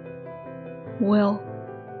thinks. Will.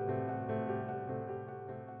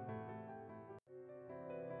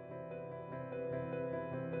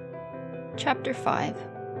 Chapter 5.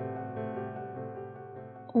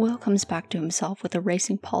 Will comes back to himself with a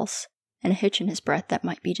racing pulse and a hitch in his breath that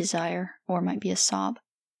might be desire or might be a sob.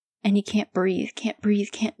 And he can't breathe.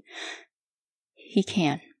 He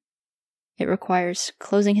can. It requires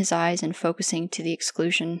closing his eyes and focusing to the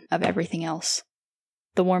exclusion of everything else.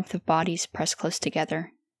 The warmth of bodies pressed close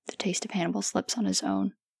together, the taste of Hannibal's lips on his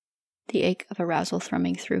own, the ache of arousal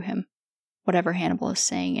thrumming through him. Whatever Hannibal is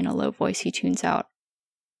saying in a low voice he tunes out,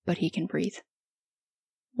 but he can breathe.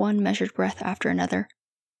 One measured breath after another,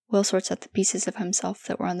 Will sorts out the pieces of himself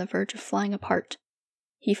that were on the verge of flying apart.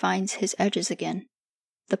 He finds his edges again.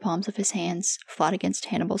 The palms of his hands, flat against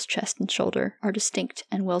Hannibal's chest and shoulder, are distinct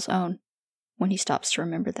and Will's own, when he stops to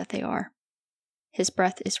remember that they are. His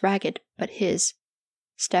breath is ragged, but his,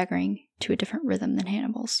 staggering to a different rhythm than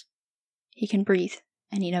Hannibal's. He can breathe,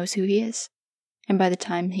 and he knows who he is. And by the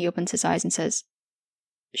time he opens his eyes and says,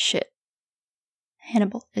 "Shit,"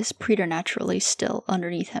 Hannibal is preternaturally still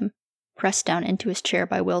underneath him, pressed down into his chair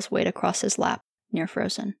by Will's weight across his lap, near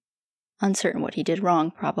frozen. uncertain what he did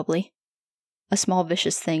wrong, probably. A small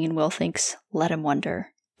vicious thing, and Will thinks, let him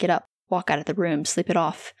wonder. Get up, walk out of the room, sleep it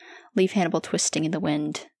off, leave Hannibal twisting in the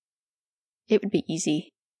wind. It would be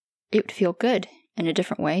easy. It would feel good, in a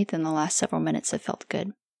different way than the last several minutes have felt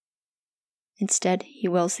good. Instead, he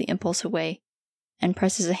wills the impulse away, and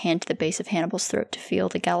presses a hand to the base of Hannibal's throat to feel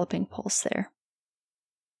the galloping pulse there.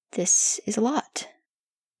 This is a lot.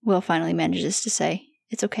 Will finally manages to say,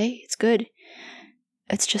 it's okay, it's good.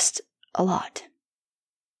 It's just a lot.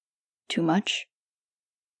 Too much?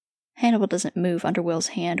 Hannibal doesn't move under Will's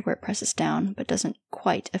hand where it presses down, but doesn't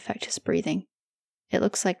quite affect his breathing. It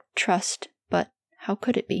looks like trust, but how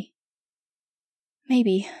could it be?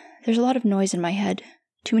 Maybe. There's a lot of noise in my head.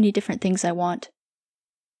 Too many different things I want.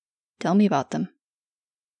 Tell me about them.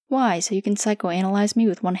 Why, so you can psychoanalyze me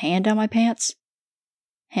with one hand down my pants?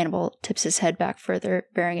 Hannibal tips his head back further,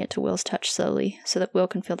 bearing it to Will's touch slowly, so that Will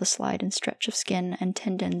can feel the slide and stretch of skin and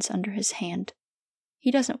tendons under his hand.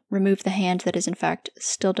 He doesn't remove the hand that is in fact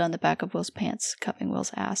still down the back of Will's pants, cupping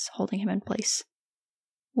Will's ass, holding him in place.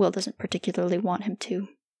 Will doesn't particularly want him to.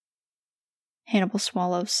 Hannibal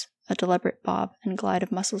swallows, a deliberate bob and glide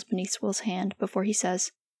of muscles beneath Will's hand before he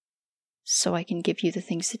says, so I can give you the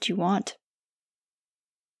things that you want.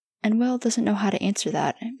 And Will doesn't know how to answer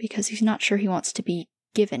that, because he's not sure he wants to be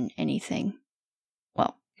given anything.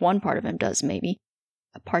 Well, one part of him does, maybe.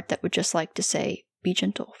 A part that would just like to say, be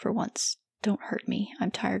gentle for once. Don't hurt me,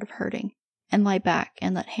 I'm tired of hurting. And lie back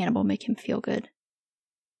and let Hannibal make him feel good.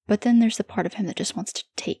 But then there's the part of him that just wants to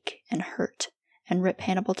take and hurt and rip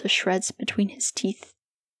Hannibal to shreds between his teeth.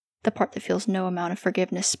 The part that feels no amount of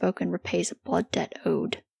forgiveness spoken repays a blood debt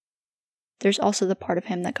owed. There's also the part of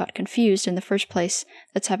him that got confused in the first place,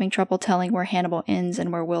 that's having trouble telling where Hannibal ends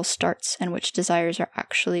and where Will starts, and which desires are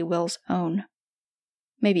actually Will's own.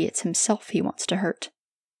 Maybe it's himself he wants to hurt.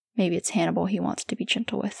 Maybe it's Hannibal he wants to be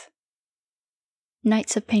gentle with.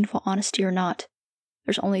 Nights of painful honesty or not,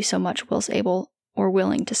 there's only so much Will's able or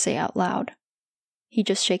willing to say out loud. He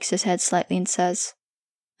just shakes his head slightly and says,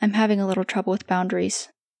 I'm having a little trouble with boundaries.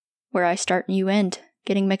 Where I start and you end,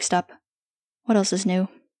 getting mixed up. What else is new?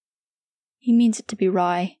 He means it to be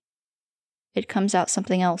wry. It comes out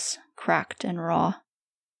something else, cracked and raw.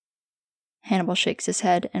 Hannibal shakes his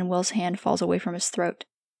head, and Will's hand falls away from his throat,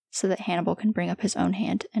 so that Hannibal can bring up his own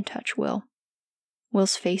hand and touch Will.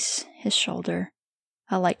 Will's face, his shoulder,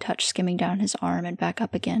 a light touch skimming down his arm and back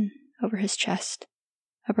up again, over his chest,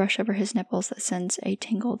 a brush over his nipples that sends a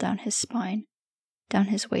tingle down his spine, down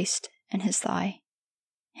his waist and his thigh.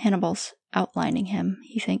 Hannibal's outlining him,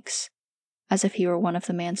 he thinks, as if he were one of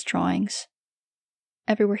the man's drawings.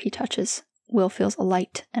 Everywhere he touches, Will feels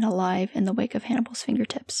alight and alive in the wake of Hannibal's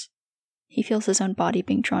fingertips. He feels his own body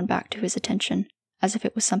being drawn back to his attention, as if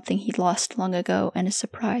it was something he'd lost long ago and is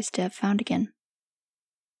surprised to have found again.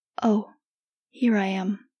 Oh, here I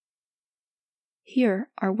am. Here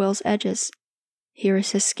are Will's edges. Here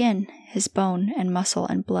is his skin, his bone and muscle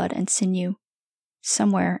and blood and sinew.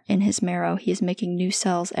 Somewhere in his marrow he is making new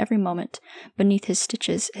cells every moment. Beneath his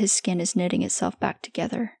stitches, his skin is knitting itself back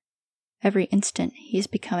together. Every instant he is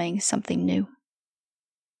becoming something new.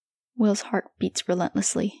 Will's heart beats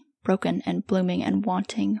relentlessly, broken and blooming and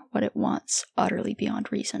wanting what it wants utterly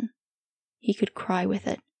beyond reason. He could cry with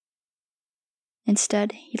it.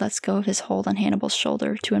 Instead, he lets go of his hold on Hannibal's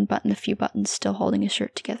shoulder to unbutton the few buttons still holding his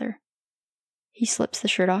shirt together. He slips the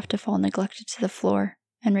shirt off to fall neglected to the floor,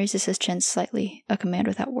 and raises his chin slightly, a command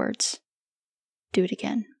without words. Do it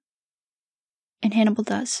again. And Hannibal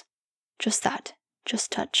does. Just that.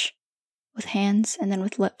 Just touch. With hands and then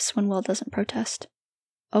with lips when Will doesn't protest.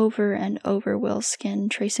 Over and over Will's skin,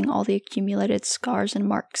 tracing all the accumulated scars and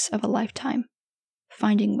marks of a lifetime.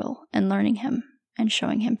 Finding Will and learning him and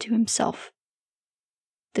showing him to himself.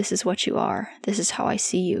 This is what you are. This is how I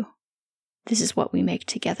see you. This is what we make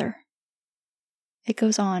together. It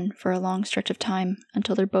goes on for a long stretch of time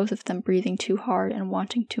until they're both of them breathing too hard and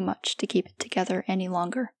wanting too much to keep it together any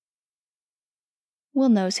longer. Will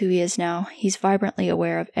knows who he is now. He's vibrantly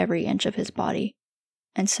aware of every inch of his body.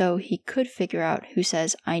 And so he could figure out who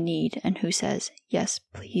says, I need, and who says, yes,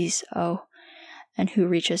 please, oh, and who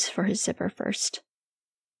reaches for his zipper first.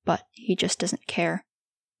 But he just doesn't care.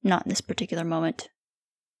 Not in this particular moment.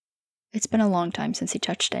 It's been a long time since he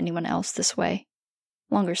touched anyone else this way.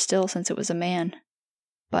 Longer still since it was a man.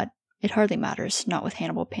 But it hardly matters, not with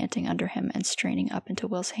Hannibal panting under him and straining up into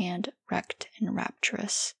Will's hand, wrecked and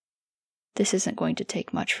rapturous. This isn't going to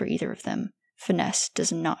take much for either of them. Finesse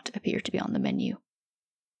does not appear to be on the menu.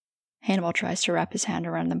 Hannibal tries to wrap his hand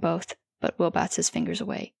around them both, but Will bats his fingers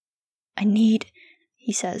away. I need,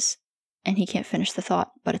 he says, and he can't finish the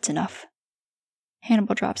thought, but it's enough.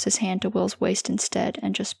 Hannibal drops his hand to Will's waist instead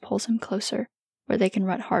and just pulls him closer, where they can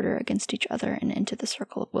rut harder against each other and into the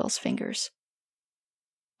circle of Will's fingers.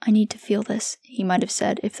 "I need to feel this," he might have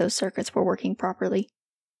said if those circuits were working properly.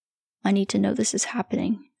 "I need to know this is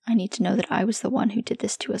happening. I need to know that I was the one who did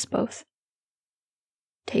this to us both."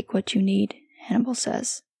 "Take what you need," Hannibal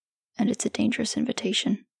says, and it's a dangerous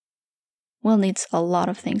invitation. Will needs a lot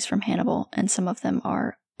of things from Hannibal, and some of them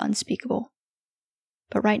are unspeakable.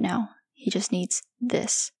 But right now, he just needs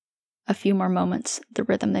this. A few more moments, the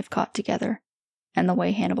rhythm they've caught together, and the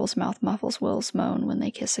way Hannibal's mouth muffles Will's moan when they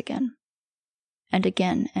kiss again. And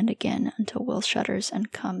again until Will shudders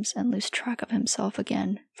and comes and loses track of himself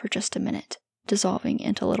again for just a minute, dissolving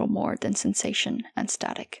into little more than sensation and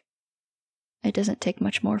static. It doesn't take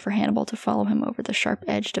much more for Hannibal to follow him over the sharp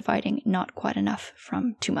edge dividing not quite enough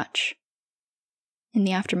from too much. In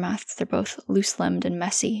the aftermath, they're both loose-limbed and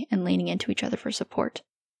messy and leaning into each other for support,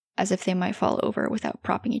 as if they might fall over without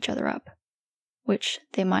propping each other up, which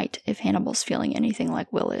they might if Hannibal's feeling anything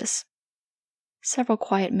like Will is. Several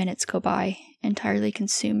quiet minutes go by, entirely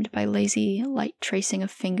consumed by lazy, light tracing of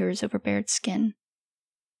fingers over bared skin,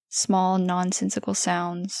 small, nonsensical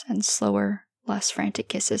sounds, and slower, less frantic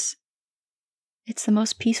kisses. It's the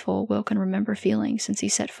most peaceful Will can remember feeling since he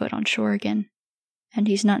set foot on shore again, and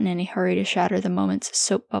he's not in any hurry to shatter the moment's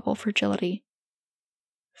soap bubble fragility.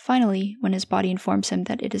 Finally, when his body informs him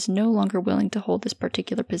that it is no longer willing to hold this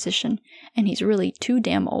particular position, and he's really too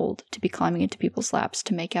damn old to be climbing into people's laps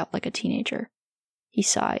to make out like a teenager, he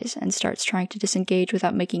sighs and starts trying to disengage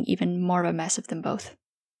without making even more of a mess of them both.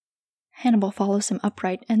 Hannibal follows him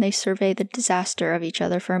upright, and they survey the disaster of each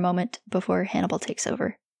other for a moment before Hannibal takes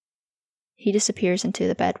over. He disappears into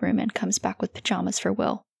the bedroom and comes back with pajamas for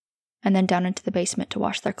Will, and then down into the basement to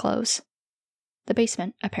wash their clothes. The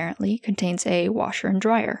basement, apparently, contains a washer and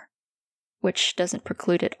dryer, which doesn't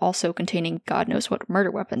preclude it also containing God knows what murder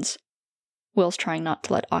weapons. Will's trying not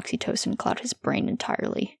to let oxytocin cloud his brain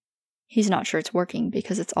entirely. He's not sure it's working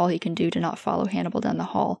because it's all he can do to not follow Hannibal down the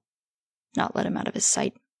hall, not let him out of his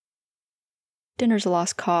sight. Dinner's a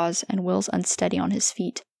lost cause, and Will's unsteady on his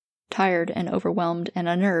feet, tired and overwhelmed and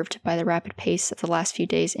unnerved by the rapid pace of the last few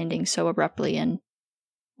days ending so abruptly in,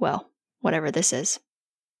 well, whatever this is.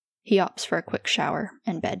 He opts for a quick shower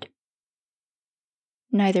and bed.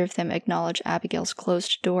 Neither of them acknowledge Abigail's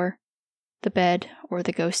closed door, the bed, or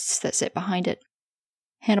the ghosts that sit behind it.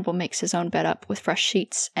 Hannibal makes his own bed up with fresh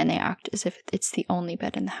sheets, and they act as if it's the only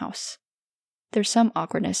bed in the house. There's some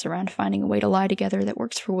awkwardness around finding a way to lie together that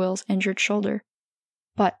works for Will's injured shoulder,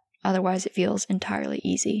 but otherwise it feels entirely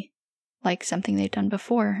easy, like something they've done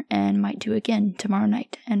before and might do again tomorrow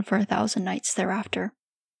night and for 1,000 nights thereafter.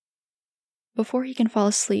 Before he can fall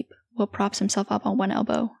asleep, Will props himself up on one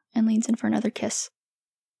elbow and leans in for another kiss,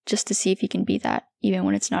 just to see if he can be that, even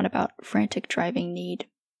when it's not about frantic driving need.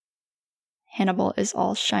 Hannibal is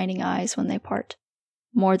all shining eyes when they part,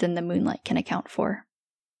 more than the moonlight can account for.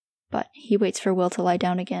 But he waits for Will to lie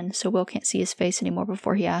down again so Will can't see his face anymore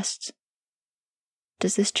before he asks,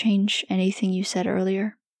 "Does this change anything you said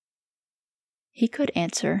earlier?" He could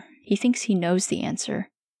answer. He thinks he knows the answer,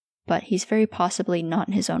 but he's very possibly not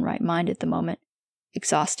in his own right mind at the moment,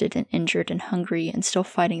 exhausted and injured and hungry and still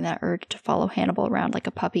fighting that urge to follow Hannibal around like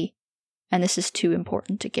a puppy, and this is too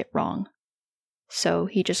important to get wrong. So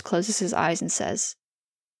he just closes his eyes and says,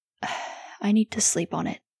 "I need to sleep on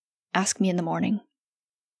it. Ask me in the morning."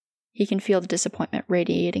 He can feel the disappointment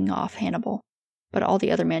radiating off Hannibal, but all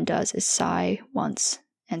the other man does is sigh once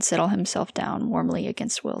and settle himself down warmly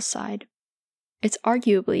against Will's side. It's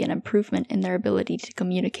arguably an improvement in their ability to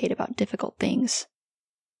communicate about difficult things.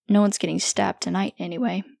 No one's getting stabbed tonight,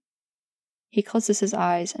 anyway. He closes his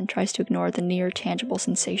eyes and tries to ignore the near tangible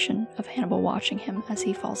sensation of Hannibal watching him as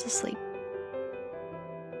he falls asleep.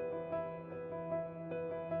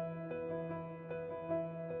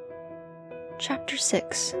 Chapter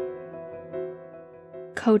 6.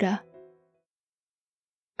 Coda.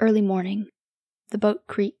 Early morning. The boat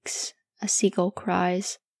creaks. A seagull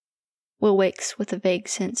cries. Will wakes with a vague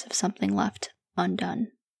sense of something left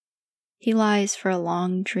undone. He lies for a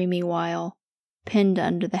long, dreamy while, pinned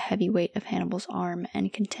under the heavy weight of Hannibal's arm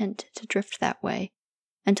and content to drift that way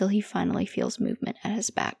until he finally feels movement at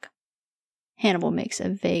his back. Hannibal makes a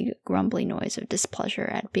vague, grumbly noise of displeasure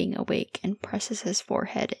at being awake and presses his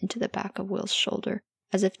forehead into the back of Will's shoulder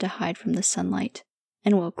as if to hide from the sunlight,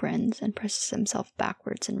 and Will grins and presses himself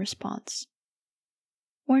backwards in response.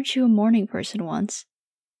 "Weren't you a morning person once?"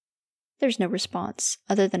 There's no response,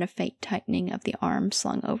 other than a faint tightening of the arm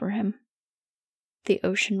slung over him. The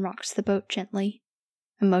ocean rocks the boat gently,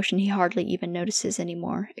 a motion he hardly even notices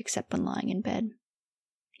anymore, except when lying in bed.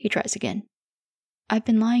 He tries again. "I've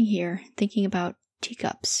been lying here, thinking about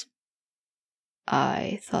Teacups.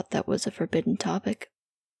 I thought that was a forbidden topic.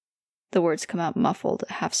 The words come out muffled,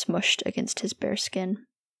 half smushed against his bare skin.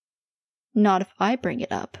 Not if I bring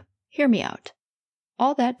it up. Hear me out.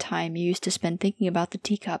 All that time you used to spend thinking about the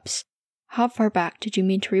teacups, how far back did you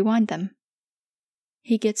mean to rewind them?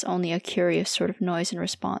 He gets only a curious sort of noise in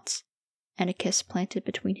response, and a kiss planted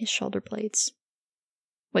between his shoulder blades.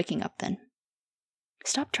 Waking up then.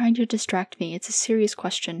 Stop trying to distract me, it's a serious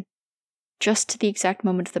question. Just to the exact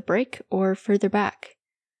moment of the break, or further back?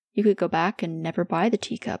 You could go back and never buy the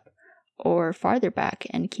teacup, or farther back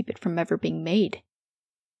and keep it from ever being made.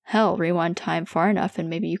 Hell, rewind time far enough and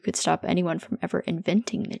maybe you could stop anyone from ever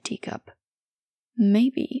inventing the teacup.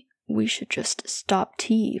 Maybe we should just stop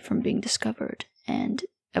tea from being discovered and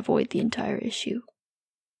avoid the entire issue.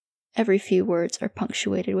 Every few words are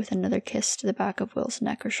punctuated with another kiss to the back of Will's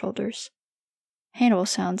neck or shoulders. Hannibal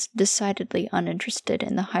sounds decidedly uninterested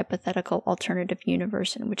in the hypothetical alternative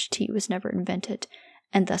universe in which tea was never invented,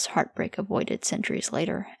 and thus heartbreak avoided centuries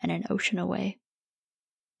later and an ocean away.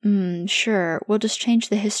 Sure, we'll just change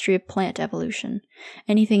the history of plant evolution.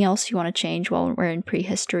 Anything else you want to change while we're in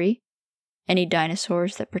prehistory? Any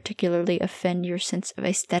dinosaurs that particularly offend your sense of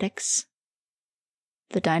aesthetics?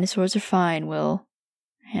 The dinosaurs are fine, Will.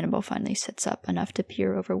 Hannibal finally sits up enough to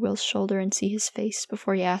peer over Will's shoulder and see his face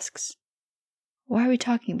before he asks, Why are we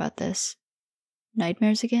talking about this?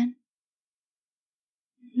 Nightmares again?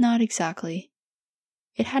 Not exactly.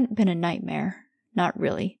 It hadn't been a nightmare. Not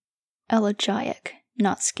really. Elegiac.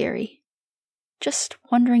 Not scary. Just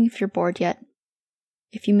wondering if you're bored yet.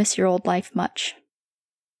 If you miss your old life much.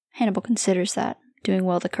 Hannibal considers that, doing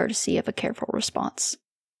Will the courtesy of a careful response.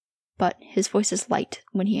 But his voice is light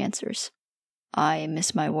when he answers. I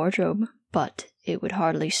miss my wardrobe, but it would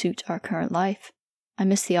hardly suit our current life. I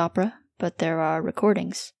miss the opera, but there are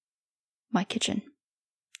recordings. My kitchen.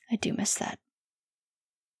 I do miss that.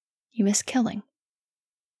 You miss killing.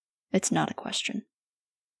 It's not a question.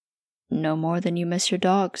 No more than you miss your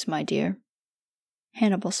dogs, my dear.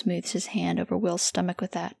 Hannibal smooths his hand over Will's stomach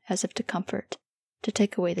with that, as if to comfort, to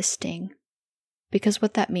take away the sting. Because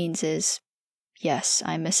what that means is, yes,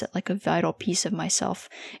 I miss it like a vital piece of myself.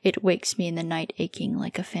 It wakes me in the night aching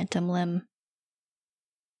like a phantom limb.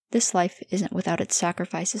 This life isn't without its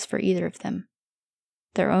sacrifices for either of them.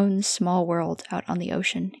 Their own small world out on the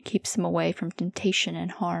ocean keeps them away from temptation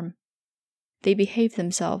and harm. They behave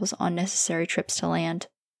themselves on necessary trips to land.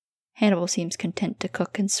 Hannibal seems content to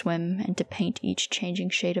cook and swim and to paint each changing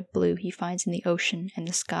shade of blue he finds in the ocean and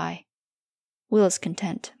the sky. Will is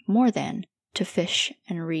content, more than, to fish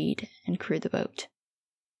and read and crew the boat.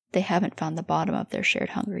 They haven't found the bottom of their shared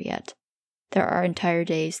hunger yet. There are entire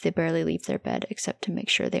days they barely leave their bed except to make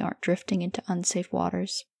sure they aren't drifting into unsafe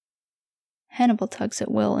waters. Hannibal tugs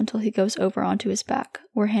at Will until he goes over onto his back,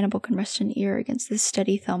 where Hannibal can rest an ear against the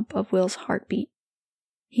steady thump of Will's heartbeat.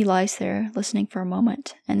 He lies there, listening for a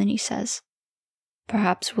moment, and then he says,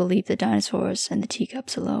 Perhaps we'll leave the dinosaurs and the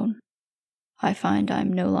teacups alone. I find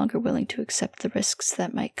I'm no longer willing to accept the risks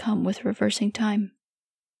that might come with reversing time.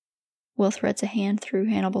 Will threads a hand through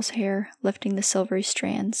Hannibal's hair, lifting the silvery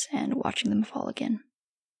strands and watching them fall again.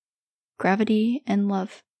 Gravity and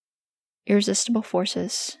love. Irresistible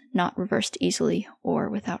forces, not reversed easily or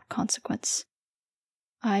without consequence.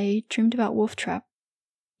 I dreamed about Wolf Trap,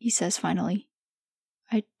 he says finally.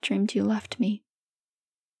 I dreamed you left me.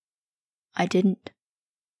 I didn't.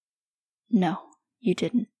 No, you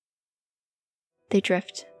didn't. They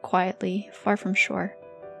drift, quietly, far from shore,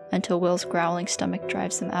 until Will's growling stomach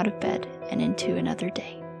drives them out of bed and into another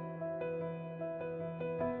day.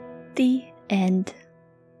 The end.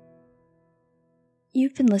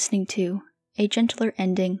 You've been listening to A Gentler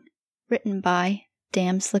Ending, written by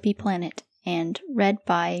Damn Slippy Planet, and read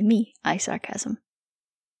by me, iSarcasm.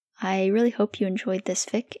 I really hope you enjoyed this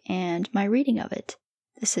fic and my reading of it.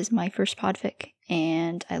 This is my first podfic,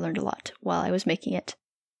 and I learned a lot while I was making it.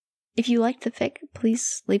 If you liked the fic,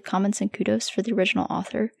 please leave comments and kudos for the original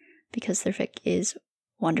author, because their fic is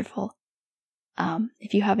wonderful.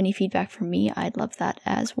 If you have any feedback from me, I'd love that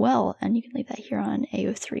as well, and you can leave that here on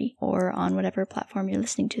AO3 or on whatever platform you're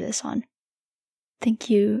listening to this on. Thank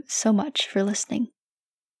you so much for listening.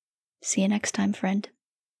 See you next time, friend.